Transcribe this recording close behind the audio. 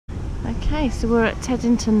Okay, so we're at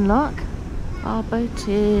Teddington Lock. Our boat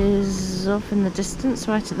is off in the distance,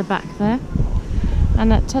 right at the back there.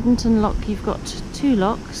 And at Teddington Lock you've got two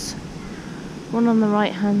locks. One on the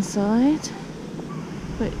right hand side,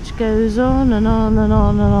 which goes on and on and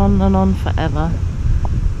on and on and on forever.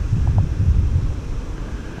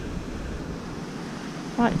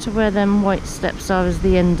 Right to where them white steps are is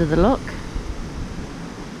the end of the lock.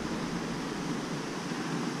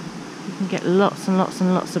 You can get lots and lots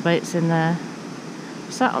and lots of boats in there.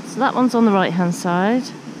 So that one's on the right hand side,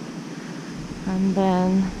 and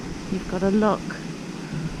then you've got a lock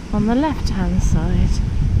on the left hand side.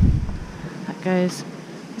 That goes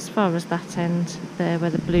as far as that end there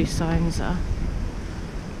where the blue signs are.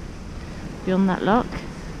 Beyond that lock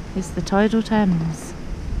is the Tidal Thames.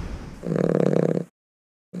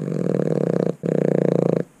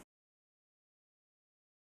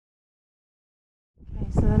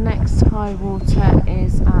 High water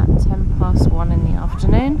is at 1:10 in the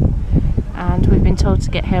afternoon, and we've been told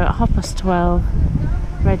to get here at 12:30,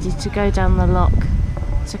 ready to go down the lock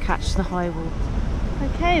to catch the high water.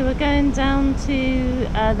 Okay, we're going down to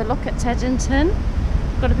the lock at Teddington.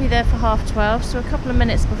 We've got to be there for 12:30, so a couple of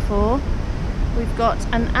minutes before. We've got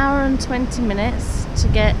an hour and 20 minutes to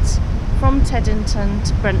get from Teddington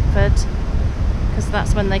to Brentford, because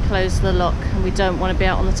that's when they close the lock, and we don't want to be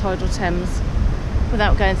out on the Tidal Thames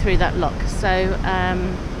without going through that lock. So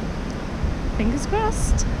fingers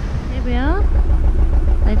crossed. Here we are.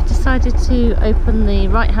 They've decided to open the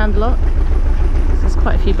right hand lock. There's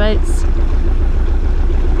quite a few boats,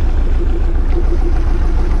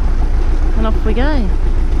 and off we go.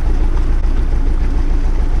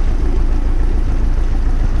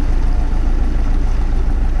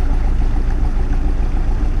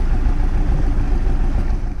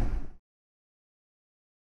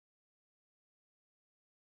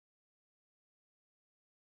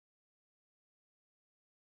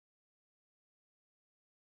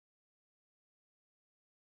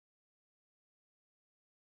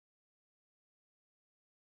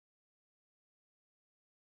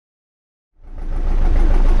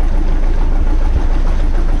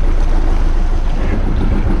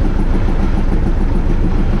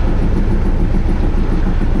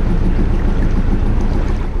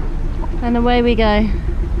 And away we go.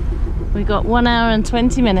 We've got 1 hour and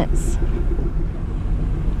 20 minutes. So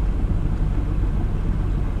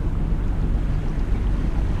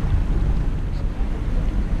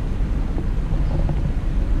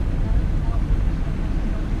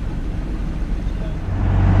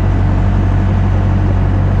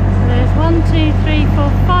there's 1, 2, 3, 4,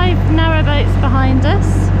 5 narrowboats behind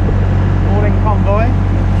us. All in convoy.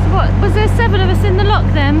 So what, was there 7 of us in the lock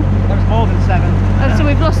then? There was more than 7. Oh, so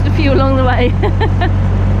we've lost a few along the way.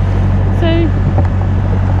 So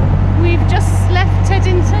we've just left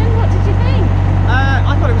Teddington. What did you think?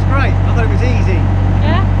 I thought it was great. I thought it was easy.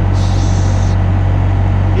 Yeah?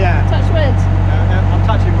 Yeah. Touch wood. I'm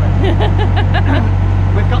touching wood.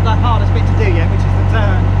 We've got the hardest bit to do yet, which is the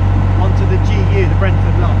turn onto the GU, the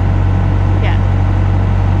Brentford lock. Yeah.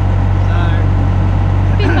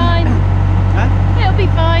 So Be fine. Huh? It'll be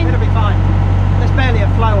fine. It'll be fine. There's barely a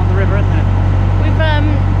flow on the river, isn't there?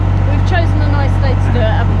 We've chosen a nice day to do it,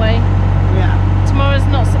 haven't we? Yeah. Tomorrow's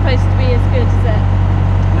not supposed to be as good, is it?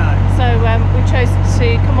 No. So we chose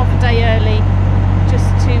to come off a day early, just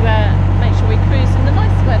to make sure we cruise in the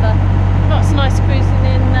nice weather. Not so nice cruising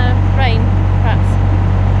in rain, perhaps.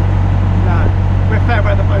 No. We're fair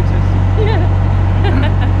weather boaters.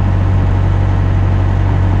 Yeah.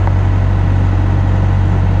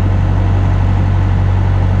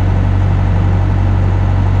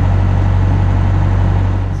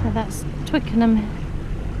 That's Twickenham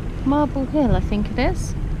Marble Hill, I think it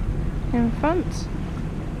is, in front.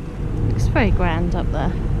 Looks very grand up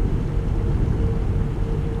there.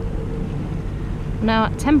 Now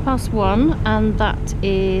at 1:10, and that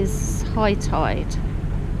is high tide.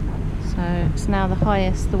 So it's now the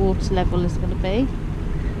highest the water level is going to be,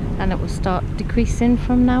 and it will start decreasing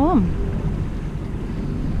from now on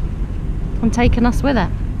and taking us with it.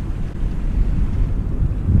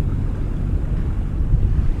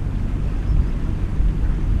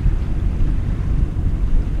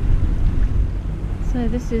 So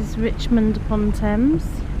this is Richmond upon Thames.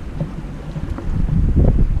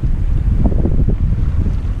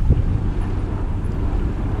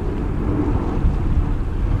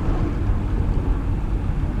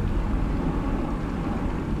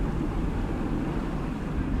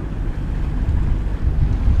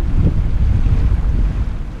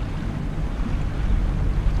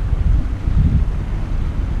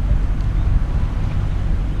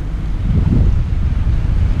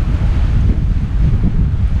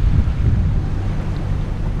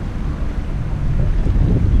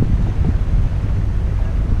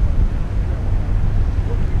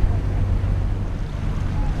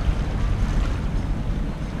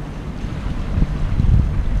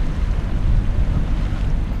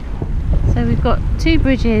 we've got two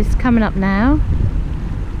bridges coming up now,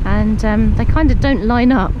 and they kind of don't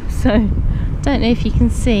line up, so don't know if you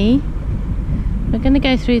can see. We're going to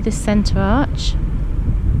go through this centre arch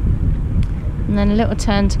and then a little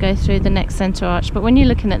turn to go through the next centre arch, but when you're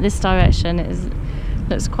looking at this direction it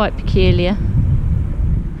looks quite peculiar.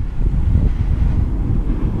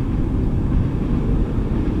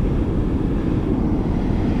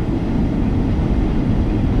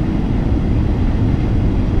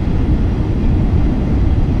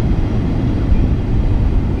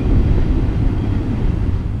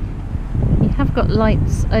 Got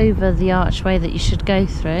lights over the archway that you should go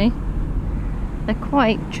through. They're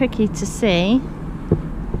quite tricky to see,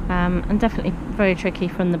 and definitely very tricky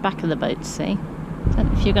from the back of the boat to see. Don't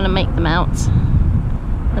know if you're going to make them out,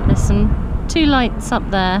 but there's two lights up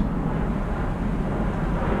there.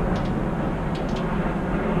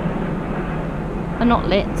 They're not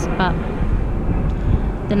lit, but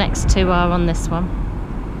the next two are on this one.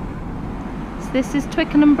 So this is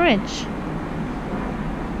Twickenham Bridge.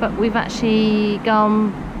 But we've actually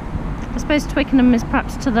gone, I suppose Twickenham is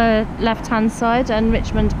perhaps to the left hand side and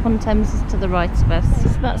Richmond upon Thames is to the right of us.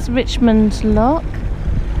 So that's Richmond Lock,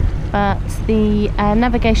 but the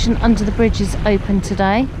navigation under the bridge is open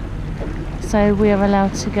today, so we are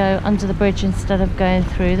allowed to go under the bridge instead of going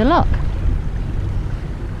through the lock.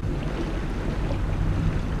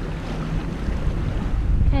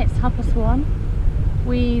 Okay, it's 1:30.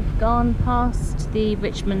 We've gone past the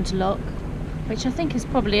Richmond Lock, which I think is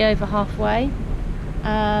probably over halfway.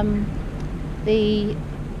 The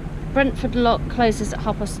Brentford Lock closes at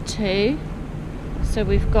 2:30, so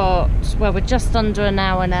we've got, well, we're just under an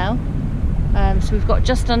hour now, so we've got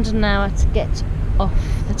just under an hour to get off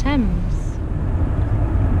the Thames.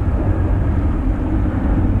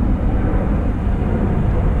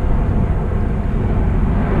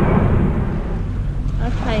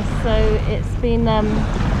 Okay, so it's been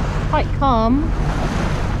quite calm.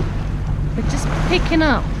 We're just picking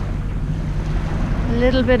up a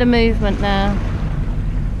little bit of movement now,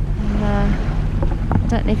 and I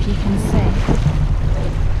don't know if you can see.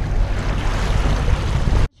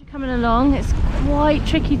 As you're coming along, it's quite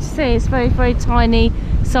tricky to see. It's very, very tiny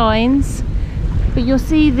signs, but you'll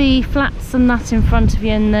see the flats and that in front of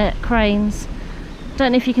you and the cranes.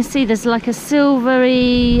 Don't know if you can see, there's like a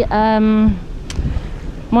silvery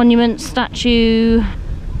monument, statue,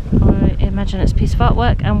 imagine it's a piece of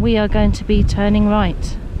artwork, and we are going to be turning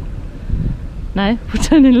right. No, we're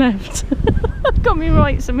turning left. I've got me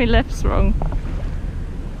rights and my left's wrong.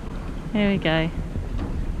 Here we go.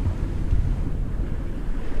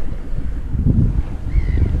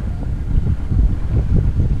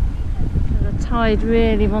 The tide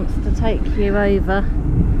really wants to take you over.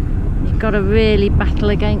 You've got to really battle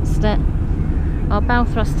against it. Our bow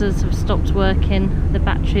thrusters have stopped working. The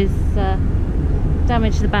batteries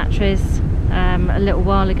damaged the batteries a little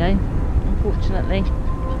while ago, unfortunately.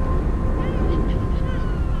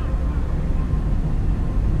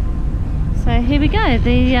 So here we go.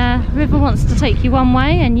 The river wants to take you one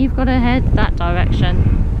way and you've got to head that direction.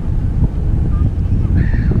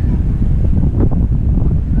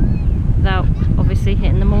 Without obviously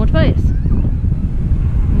hitting the moored boats.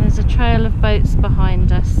 And there's a trail of boats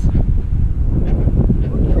behind us.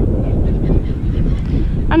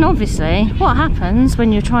 And obviously, what happens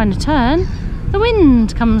when you're trying to turn? The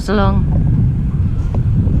wind comes along.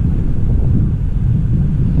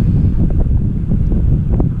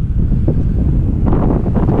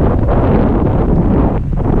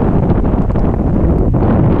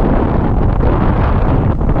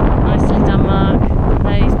 Nicely done, Mark.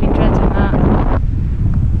 No, he's been dreading that.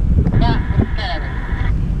 That was scary.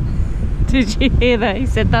 Did you hear that? He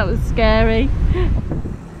said that was scary.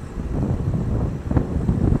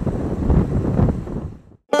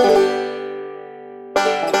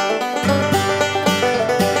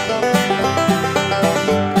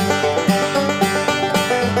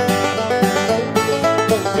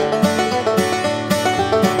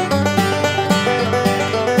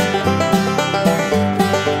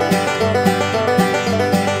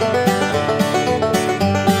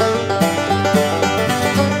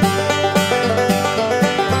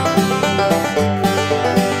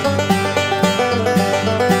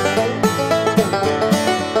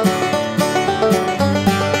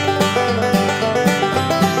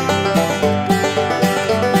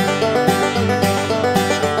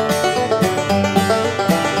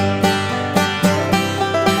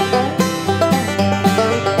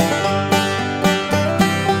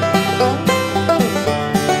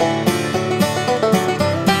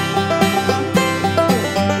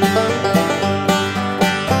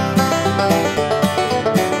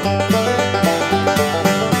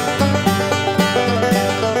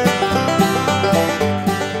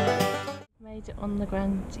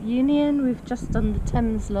 just done the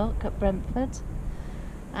Thames lock at Brentford,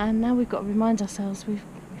 and now we've got to remind ourselves we've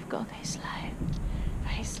got to go slow,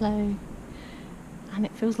 very slow, and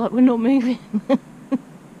it feels like we're not moving.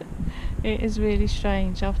 It is really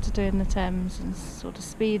strange after doing the Thames and sort of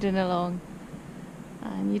speeding along,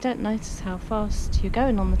 and you don't notice how fast you're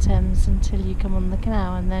going on the Thames until you come on the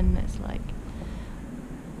canal, and then it's like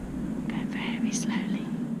going very slowly.